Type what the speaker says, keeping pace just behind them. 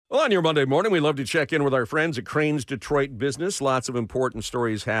Well, on your Monday morning, we love to check in with our friends at Crain's Detroit Business. Lots of important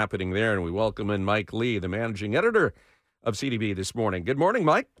stories happening there, and we welcome in Mike Lee, the managing editor of CDB this morning. Good morning,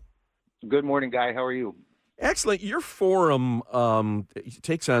 Mike. Good morning, Guy. How are you? Excellent. Your forum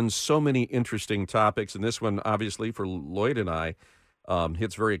takes on so many interesting topics, and this one, obviously, for Lloyd and I,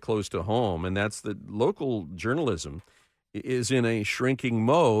 hits very close to home, and that's that local journalism is in a shrinking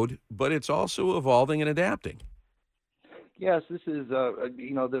mode, but it's also evolving and adapting. Yes, this is,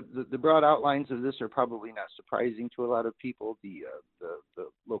 the broad outlines of this are probably not surprising to a lot of people. The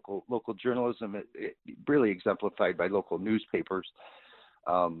local journalism, it really exemplified by local newspapers,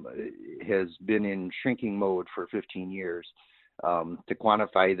 has been in shrinking mode for 15 years. To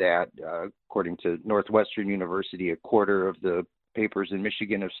quantify that, according to Northwestern University, a quarter of the papers in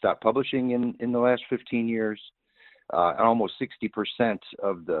Michigan have stopped publishing in the last 15 years. And almost 60%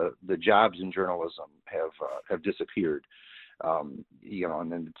 of the jobs in journalism have disappeared.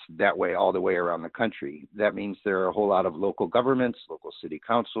 And then it's that way all the way around the country. That means there are a whole lot of local governments, local city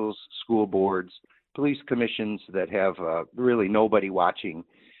councils, school boards, police commissions that have really nobody watching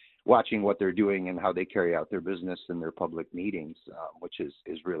what they're doing and how they carry out their business in their public meetings, which is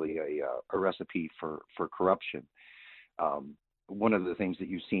really a recipe for corruption. One of the things that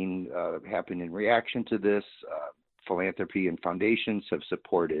you've seen happen in reaction to this, philanthropy and foundations have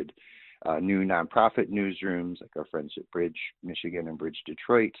supported new nonprofit newsrooms, like our friends at Bridge, Michigan, and Bridge,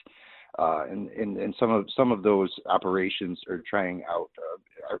 Detroit, and some of those operations are trying out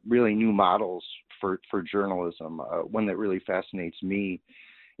really new models for journalism. One that really fascinates me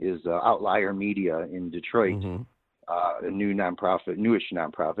is Outlier Media in Detroit, a newish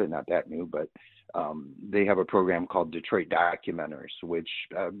nonprofit, not that new, but they have a program called Detroit Documenters, which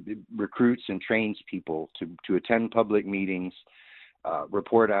recruits and trains people to attend public meetings.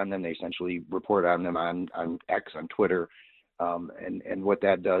 Report on them. They essentially report on them on X, on Twitter, and what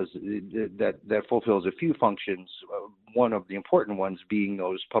that does, that fulfills a few functions. One of the important ones being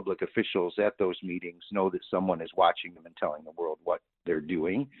those public officials at those meetings know that someone is watching them and telling the world what they're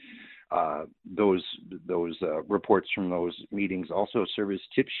doing. Those reports from those meetings also serve as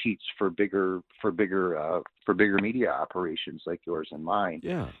tip sheets for bigger media operations like yours and mine.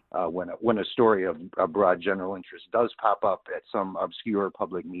 Yeah. When a story of a broad general interest does pop up at some obscure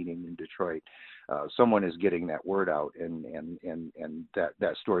public meeting in Detroit, someone is getting that word out, and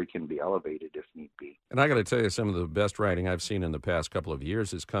that story can be elevated if need be. And I got to tell you, some of the best writing I've seen in the past couple of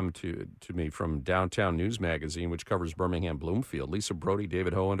years has come to me from Downtown News Magazine, which covers Birmingham Bloomfield. Lisa Brody,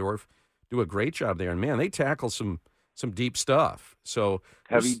 David Hohendorf do a great job there, and man, they tackle some deep stuff. So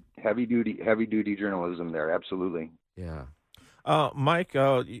heavy duty journalism there, absolutely. Yeah. Mike,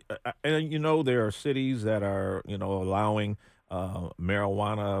 and there are cities that are allowing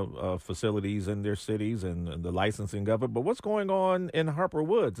marijuana facilities in their cities and the licensing of it. But what's going on in Harper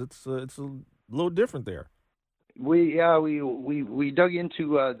Woods? It's a little different there. We dug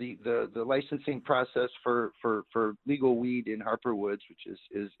into the licensing process for legal weed in Harper Woods, which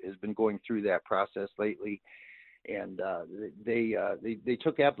has been going through that process lately, and they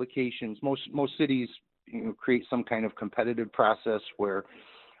took applications. Most cities create some kind of competitive process where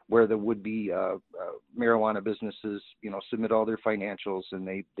there would be marijuana businesses submit all their financials, and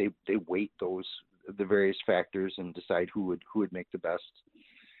they weight the various factors and decide who would make the best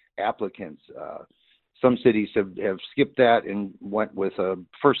applicants. Some cities have skipped that and went with a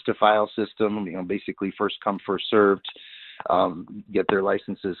first-to-file system, basically first come, first served, get their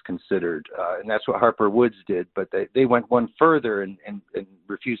licenses considered. And that's what Harper Woods did, but they went one further and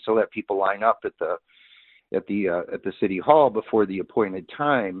refused to let people line up at the city hall before the appointed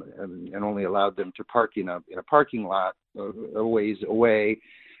time, and only allowed them to park in a parking lot a ways away,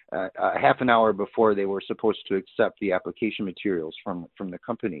 half an hour before they were supposed to accept the application materials from the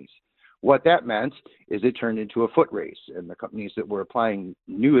companies. What that meant is it turned into a foot race, and the companies that were applying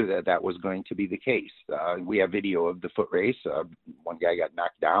knew that was going to be the case. We have video of the foot race. One guy got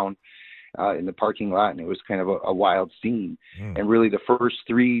knocked down in the parking lot, and it was kind of a wild scene. And really, the first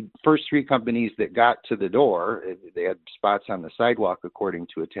three companies that got to the door, they had spots on the sidewalk, according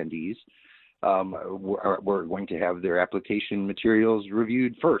to attendees, were going to have their application materials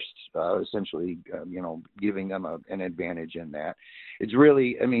reviewed first, essentially, giving them an advantage in that. It's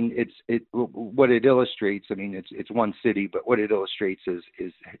really, what it illustrates. It's one city, but what it illustrates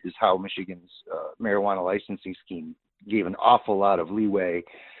is how Michigan's marijuana licensing scheme gave an awful lot of leeway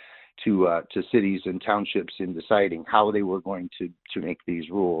to cities and townships in deciding how they were going to make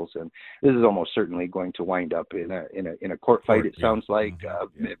these rules, and this is almost certainly going to wind up in a court fight. It sounds like a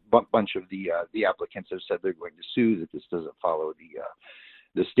bunch of the applicants have said they're going to sue that this doesn't follow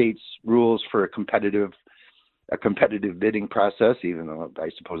the state's rules for a competitive a competitive bidding process, even though I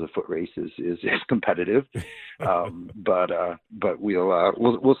suppose a foot race is competitive. But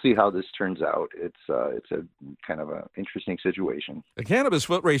we'll see how this turns out. It's a kind of an interesting situation. A cannabis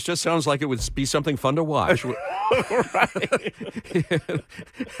foot race just sounds like it would be something fun to watch. Right.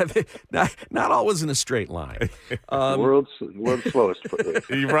 not always in a straight line. World's slowest foot race.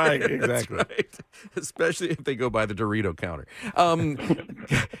 You're right, exactly. That's right. Especially if they go by the Dorito counter.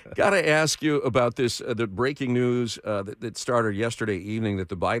 Got to ask you about this, the breaking news that started yesterday evening that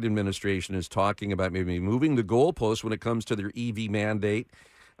the Biden administration is talking about maybe moving the goalposts when it comes to their EV mandate.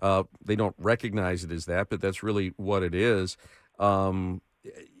 They don't recognize it as that, but that's really what it is.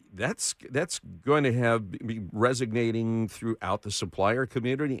 That's going to be resonating throughout the supplier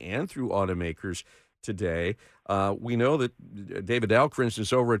community and through automakers today. We know that David Dowk, for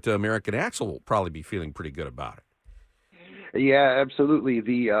instance, over at American Axle will probably be feeling pretty good about it. Yeah,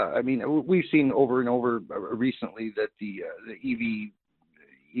 absolutely. I mean, we've seen over and over recently that the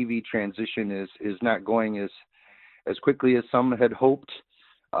EV transition is not going as quickly as some had hoped.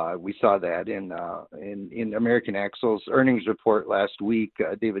 We saw that in American Axle's earnings report last week.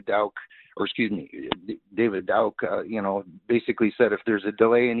 David Dowk, basically said if there's a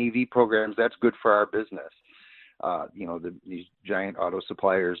delay in EV programs, that's good for our business. These giant auto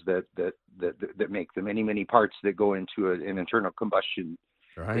suppliers that make the many parts that go into an internal combustion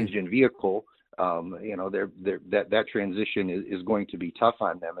engine vehicle, that transition is going to be tough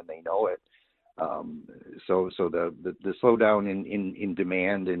on them, and they know it. So the slowdown in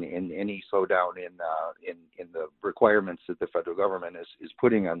demand and any slowdown in the requirements that the federal government is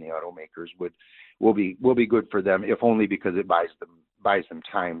putting on the automakers will be good for them, if only because it buys them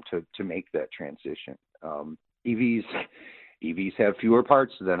time to make that transition. EVs have fewer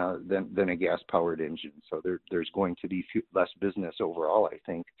parts than a gas-powered engine, so there's going to be less business overall. I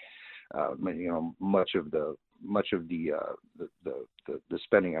think much of the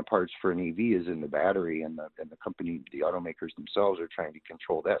spending on parts for an EV is in the battery, and the automakers themselves are trying to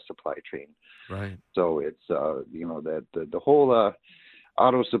control that supply chain. Right. So it's that the whole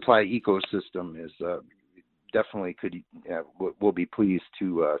auto supply ecosystem is definitely will be pleased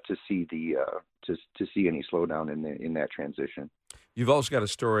to see any slowdown in that transition. You've also got a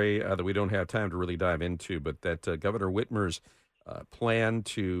story that we don't have time to really dive into, but that Governor Whitmer's plan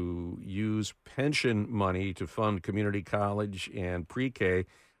to use pension money to fund community college and pre-K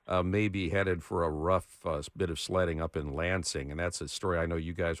may be headed for a rough bit of sledding up in Lansing, and that's a story I know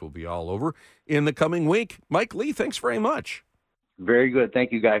you guys will be all over in the coming week. Mike Lee, thanks very much. Very good.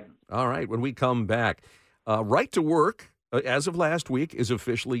 Thank you, Guy. All right, when we come back, right to work, as of last week, is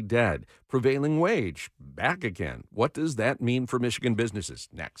officially dead. Prevailing wage, back again. What does that mean for Michigan businesses?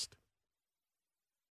 Next.